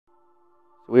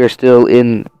we are still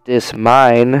in this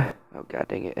mine. Oh god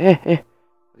dang it.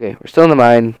 Okay, we're still in the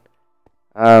mine.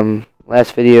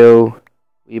 Last video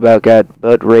we about got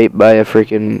butt raped by a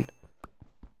freaking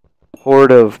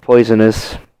horde of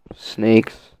poisonous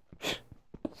snakes.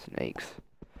 Snakes.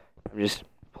 I'm just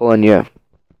pulling you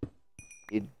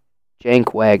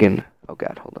jank wagon. Oh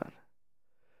god, hold on.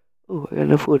 Oh, I got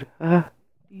enough wood.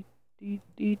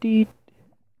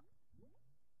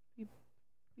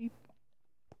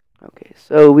 Okay,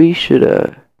 so we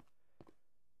should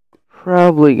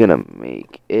probably gonna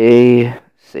make a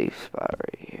safe spot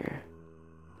right here.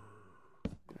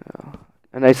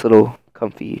 A nice little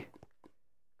comfy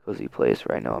cozy place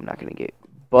where I know I'm not gonna get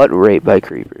butt raped by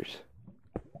creepers.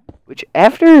 Which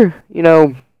after the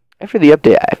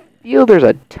update, I feel there's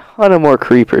a ton of more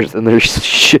creepers than there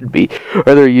should be,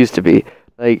 or there used to be.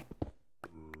 Like,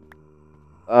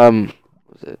 what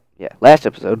was it? Yeah, last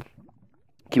episode.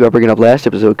 Keep on bringing up last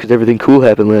episode because everything cool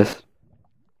happened last.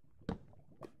 I'm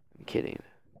kidding.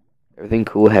 Everything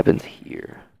cool happens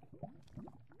here.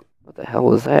 What the hell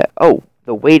was that? Oh,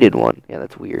 the weighted one. Yeah,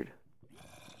 that's weird.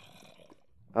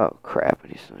 Oh, crap.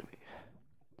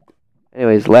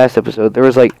 Anyways, last episode, there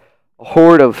was like a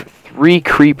horde of 3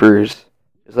 creepers.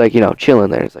 It's like,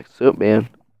 chilling there. It's like, sup, man?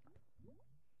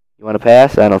 You want to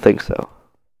pass? I don't think so.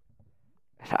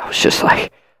 And I was just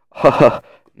like,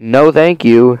 no thank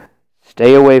you.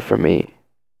 Stay away from me.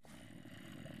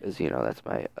 Because, that's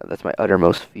my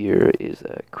uttermost fear is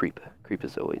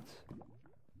creepazoids.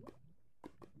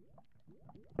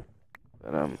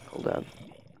 But, hold on.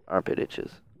 Armpit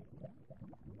itches.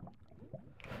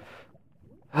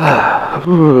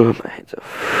 Ooh, my hands are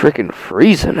freaking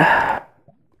freezing.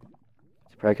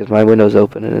 It's probably because my window's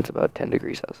open and it's about 10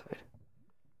 degrees outside.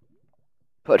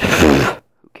 But, who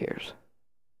cares?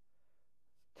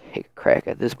 Take a crack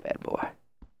at this bad boy.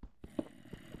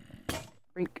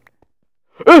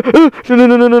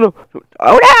 No.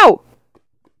 Oh, no!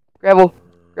 Gravel.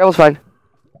 Gravel's fine.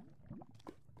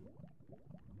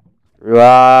 Screw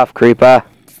off, creeper.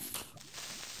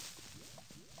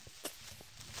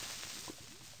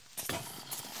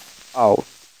 Oh,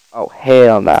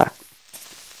 hell nah.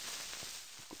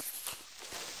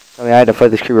 I mean, I had to fight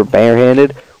this creeper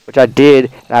barehanded, which I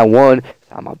did, and I won.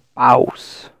 I'm a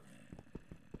boss.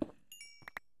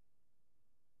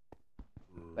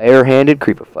 Barehanded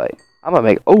creeper fight. I'm gonna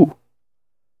make, oh.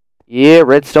 Yeah,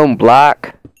 redstone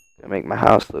block. Gonna make my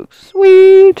house look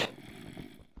sweet.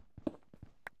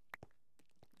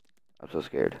 I'm so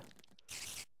scared.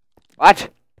 What?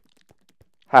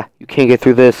 Ha, you can't get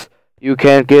through this. You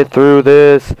can't get through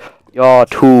this. You're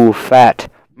too fat.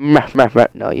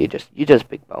 No, you just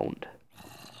big boned.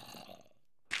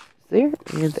 There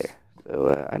and there.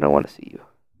 So I don't want to see you.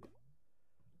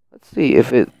 Let's see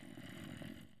if it.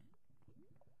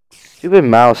 Stupid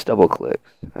mouse double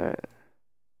clicks. All right.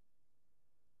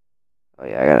 Oh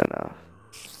yeah, I got enough.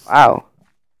 Wow.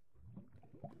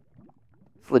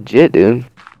 It's legit, dude.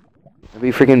 I'll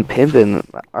be freaking pimping.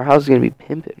 Our house is gonna be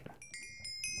pimping.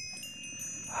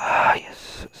 Ah,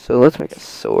 yes. So let's make a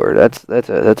sword. That's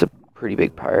a pretty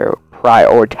big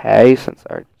priority since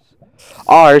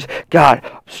ours. God,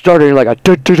 I'm starting like a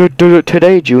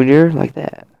today, Junior, like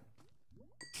that.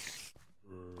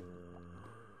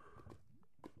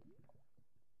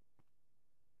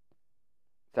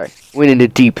 Sorry, went into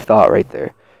deep thought right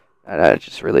there. And I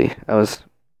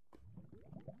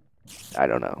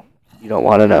don't know. You don't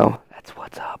want to know. That's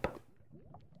what's up.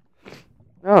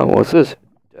 Oh, what's this?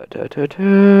 No,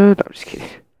 I'm just kidding.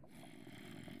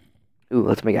 Ooh,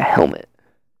 let's make a helmet.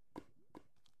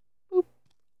 Boop.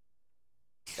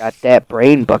 Got that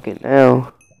brain bucket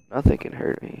now. Nothing can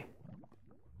hurt me.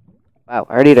 Wow,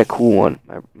 I already had a cool one.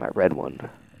 My red one.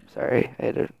 Sorry, I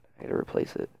had to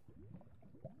replace it.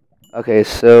 Okay,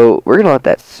 so we're gonna let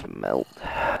that smelt.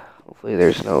 Hopefully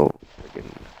there's no freaking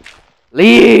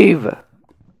leave.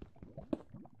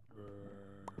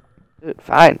 Dude,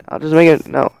 fine. I'll just make it.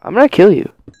 No, I'm gonna kill you.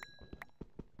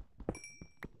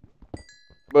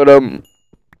 But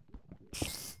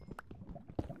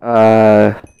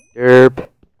derp.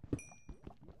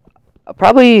 I'll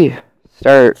probably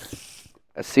start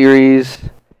a series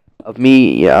of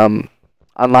me online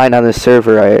on this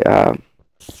server.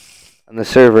 On the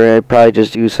server, I'd probably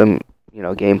just do some,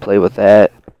 gameplay with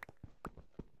that.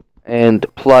 And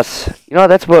plus,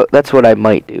 that's what I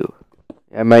might do.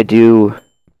 I might do,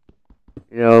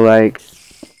 like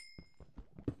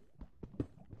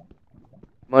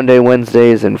Monday,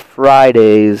 Wednesdays, and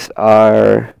Fridays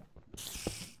are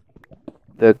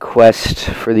the quest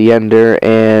for the Ender,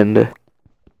 and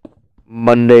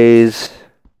Mondays,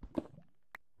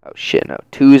 oh shit, no,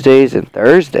 Tuesdays and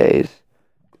Thursdays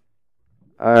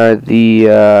are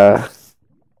the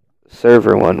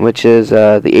server one, which is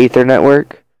the Aether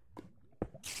network.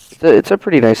 It's a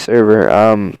pretty nice server.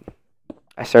 I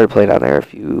started playing on there a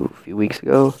few weeks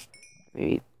ago,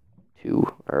 maybe 2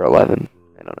 or 11.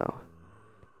 I don't know.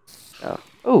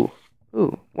 Oh,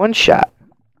 ooh, one shot.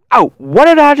 Ow! What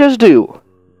did I just do?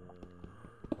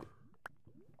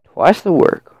 Twice the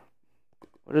work.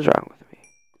 What is wrong with me?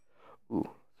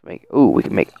 Ooh, we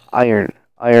can make iron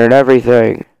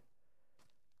everything.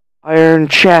 Iron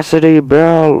chastity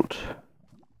belt.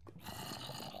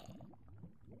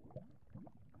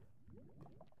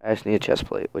 I just need a chest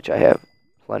plate, which I have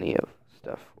plenty of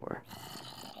stuff for.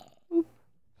 Oop.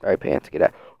 Sorry, pants, get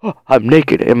out. Oh, I'm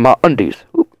naked in my undies.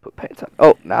 Oop, put pants on.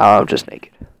 Oh, now I'm just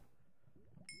naked.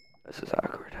 This is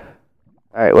awkward.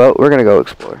 Alright, well, we're gonna go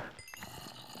explore.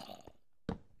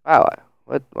 Wow,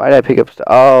 why did I pick up stuff?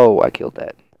 Oh, I killed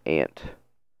that ant.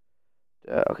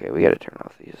 Okay, we gotta turn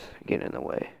off these. Getting in the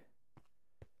way.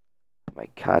 My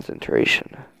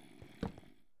concentration. Our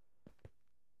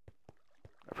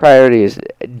priority is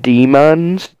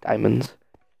diamonds,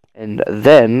 and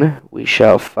then we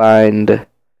shall find,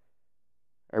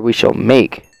 or we shall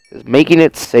make, because making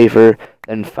it safer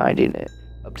than finding it.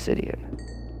 Obsidian.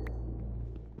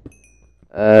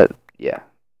 Yeah,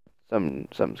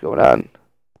 something's going on.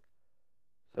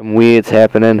 Some weird's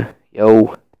happening.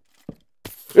 Yo.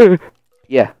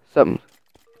 Yeah, something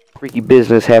freaky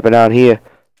business happened out here.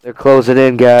 They're closing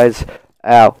in, guys.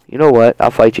 Ow. You know what?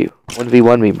 I'll fight you.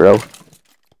 1v1 me, bro.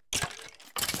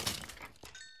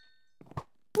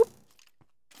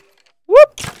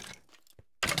 Whoop! You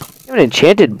have an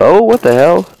enchanted bow? What the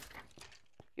hell?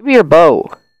 Give me your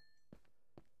bow.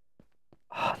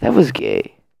 Oh, that was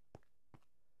gay.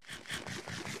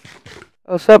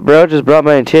 What's up, bro? Just brought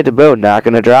my enchanted bow. Not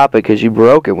gonna drop it because you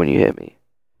broke it when you hit me.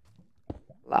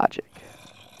 Logic.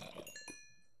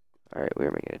 Alright,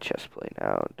 we're making a chest plate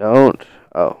now. Don't.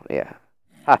 Oh, yeah.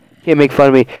 Ha! Can't make fun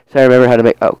of me. So I remember how to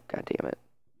make. Oh, god damn it.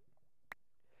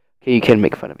 Okay, you can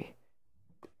make fun of me.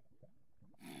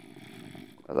 I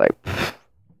was like, pfft.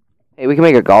 Hey, we can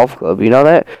make a golf club. You know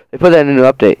that? They put that in a new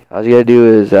update. All you gotta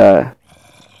do is, Oh,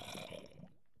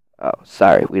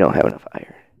 sorry. We don't have enough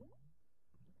iron.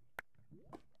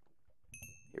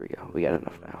 Here we go. We got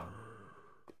enough now.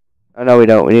 Oh, no, we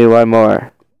don't. We need one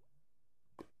more.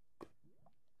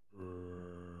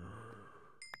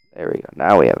 There we go.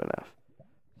 Now we have enough.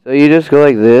 So you just go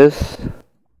like this.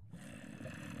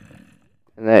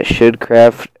 And that should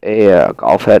craft a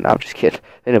golf head. No, I'm just kidding.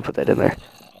 They didn't put that in there.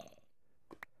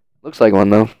 Looks like one,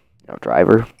 though. No,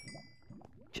 driver.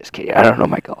 Just kidding. I don't know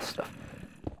my golf stuff.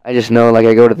 I just know, like,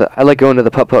 I like going to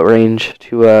the putt-putt range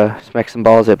to smack some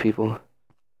balls at people.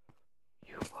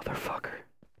 You motherfucker.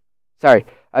 Sorry.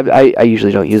 I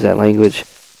usually don't use that language.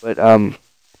 But,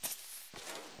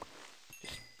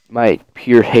 my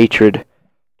pure hatred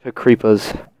to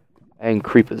creepers and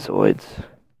creepazoids.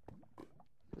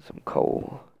 Some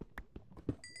coal.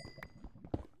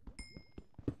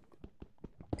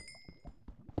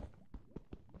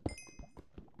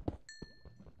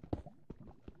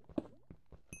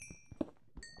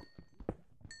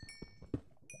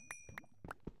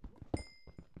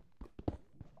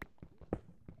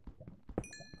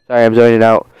 Sorry, I'm zoning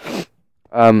out.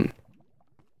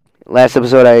 Last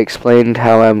episode I explained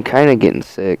how I'm kind of getting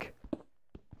sick.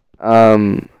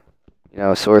 You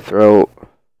know, sore throat.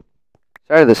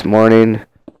 Started this morning.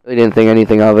 Really didn't think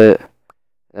anything of it.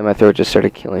 And my throat just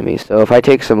started killing me. So if I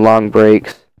take some long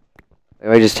breaks, if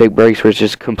I just take breaks where it's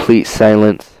just complete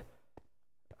silence,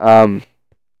 you're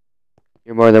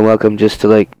more than welcome just to,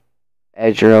 like,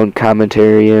 add your own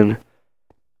commentary in.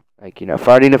 Like, you know,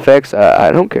 farting effects,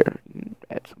 I don't care.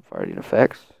 Add some farting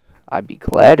effects. I'd be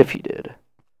glad if you did.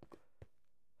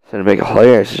 Instead of making it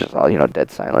hilarious, it's just all, you know,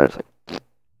 dead silence. Like,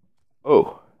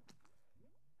 oh.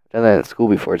 I've done that in school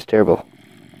before, it's terrible.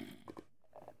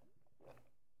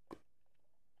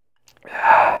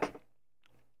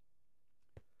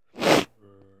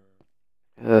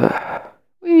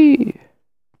 Wee.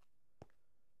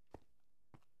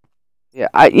 Yeah,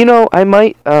 I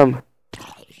might,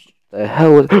 the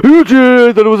hell was...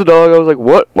 I thought it was a dog. I was like,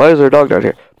 what? Why is there a dog down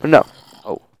here? But no.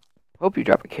 Oh. Hope you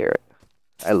drop a carrot.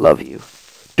 I love you.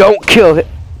 Don't kill him!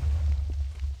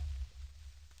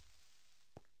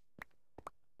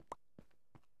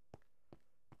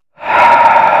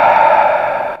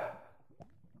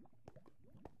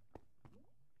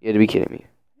 You had to be kidding me.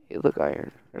 Hey, look,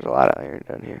 iron. There's a lot of iron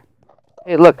down here.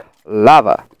 Hey, look.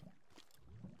 Lava.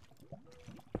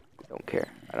 Don't care.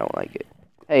 I don't like it.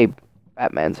 Hey,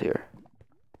 Batman's here.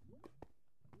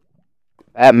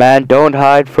 Batman, don't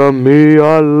hide from me.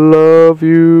 I love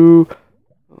you.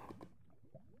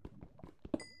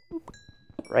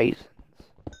 Raisins.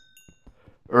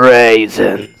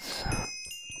 Raisins.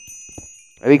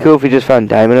 It'd be cool if we just found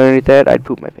diamond underneath that. I'd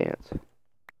poop my pants.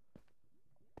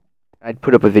 I'd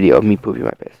put up a video of me pooping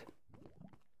my pants.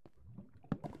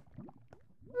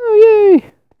 Oh, yay!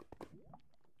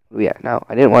 What are we at? No,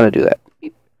 I didn't want to do that.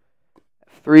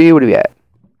 3, what are we at?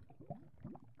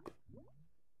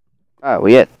 Oh,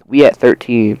 we at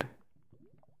 13.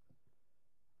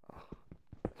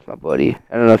 That's my buddy.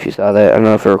 I don't know if you saw that. I don't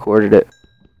know if I recorded it.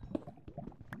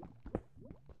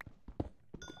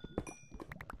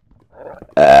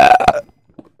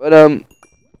 But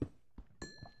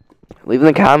leave in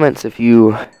the comments if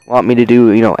you want me to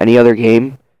do, any other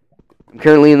game. I'm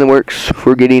currently in the works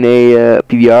for getting a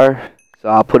PVR, so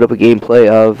I'll put up a gameplay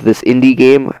of this indie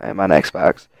game. I'm on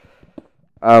Xbox.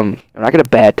 I'm not gonna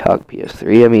bad talk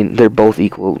PS3. I mean, they're both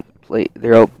equal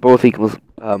They're both equal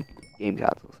game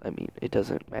consoles. I mean, it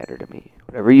doesn't matter to me.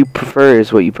 Whatever you prefer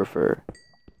is what you prefer.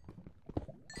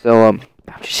 So I'm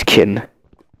just kidding.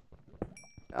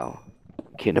 No,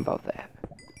 I'm kidding about that.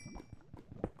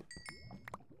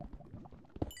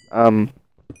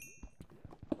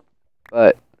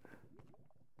 But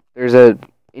there's a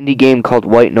indie game called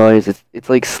White Noise. It's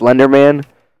like Slender Man,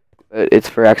 but it's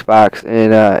for Xbox,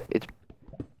 and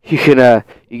you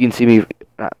can see me.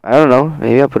 I don't know.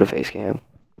 Maybe I'll put a face cam.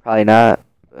 Probably not,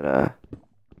 but I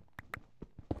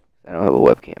don't have a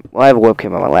webcam. Well, I have a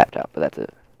webcam on my laptop, but that's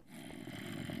it.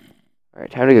 All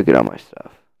right, time to go get all my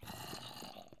stuff.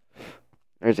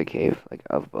 There's a cave like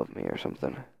up above me or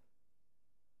something.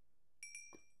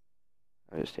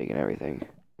 I'm just taking everything.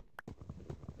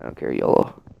 I don't care,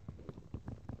 YOLO.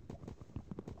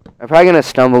 I'm probably gonna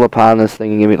stumble upon this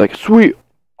thing and give me like, sweet,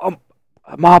 a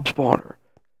mob spawner.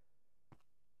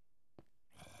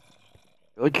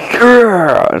 You're like,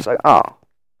 yeah! And it's like, oh,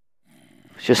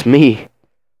 it's just me.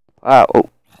 Wow. Oh,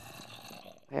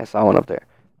 yeah, I saw one up there.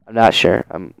 I'm not sure.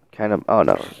 I'm kind of. Oh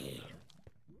no.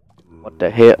 What the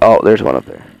hell? Oh, there's one up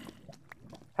there.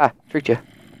 Ha! Tricked you.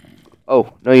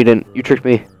 Oh no, you didn't. You tricked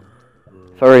me.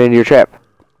 Fell right into your trap.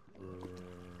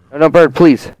 No, no, bird,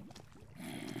 please.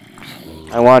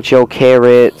 I want your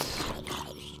carrots.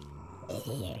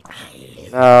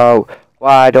 No,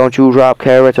 why don't you drop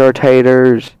carrots or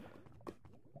taters?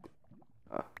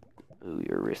 Oh, ooh,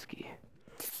 you're risky.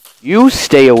 You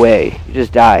stay away. You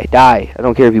just die. Die. I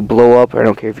don't care if you blow up or I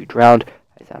don't care if you drowned.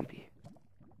 Hi, zombie.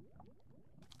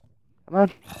 Come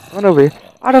on. Come on over here.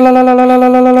 Ah, la la la la la la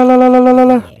la la la la la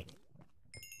la.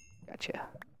 Gotcha.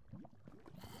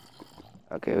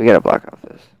 Okay, we gotta block off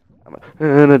this. I'm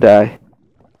gonna die.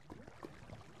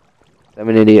 I'm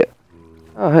an idiot.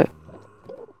 Oh, hey.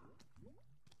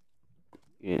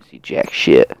 You didn't see jack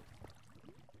shit.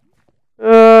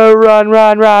 Run,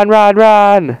 run, run, run,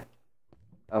 run!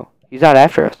 Oh, he's not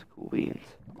after us. Cool beans.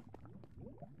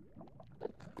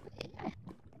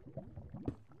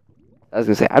 I was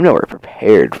gonna say, I'm nowhere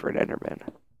prepared for an Enderman.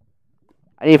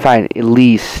 I need to find at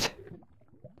least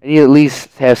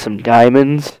have some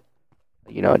diamonds.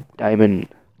 You know, a diamond.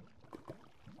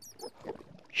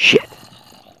 Shit.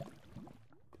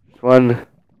 There's one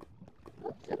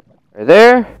right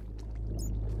there.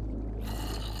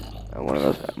 And one of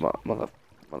those mother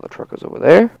truckers over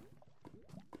there.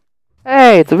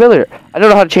 Hey, it's a villager. I don't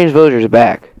know how to change villagers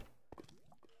back.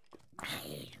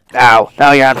 Ow,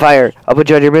 now you're on fire. I'll put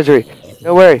you out of your misery.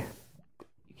 Don't worry.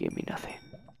 You gave me nothing.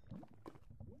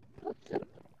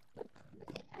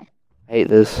 I hate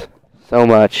this so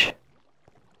much.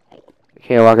 I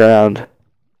can't walk around.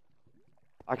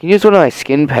 I can use one of my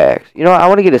skin packs. You know, I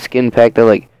want to get a skin pack that,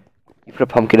 like, you put a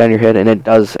pumpkin on your head and it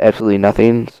does absolutely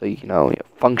nothing. So you can,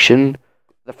 function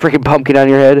the freaking pumpkin on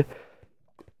your head.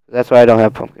 That's why I don't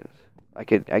have pumpkins. I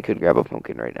could grab a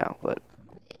pumpkin right now, but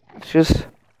it's just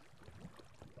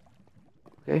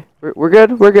okay. We're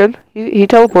good. We're good. He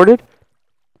teleported.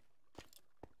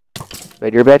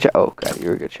 Wait, you're a bad shot. Oh god,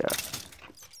 you're a good shot.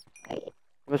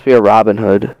 Must be a Robin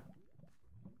Hood.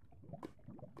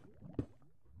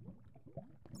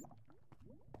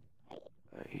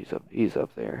 He's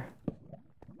up there.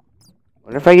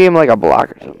 Wonder if I gave him like a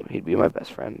block or something, he'd be my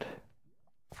best friend.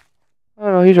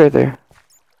 Oh no, he's right there.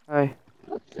 Hi.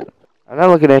 I'm not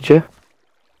looking at you.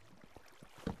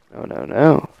 No, no,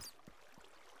 no.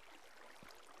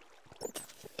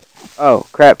 Oh,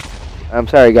 crap. I'm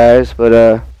sorry, guys,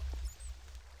 but,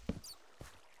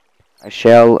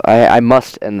 I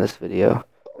must end this video.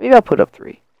 Maybe I'll put up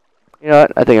 3. You know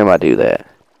what? I think I'm gonna do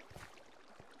that.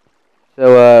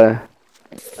 So,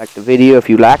 like the video if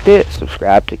you liked it.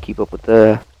 Subscribe to keep up with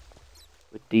the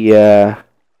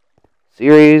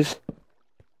series.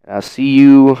 And I'll see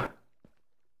you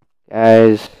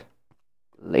guys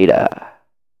later.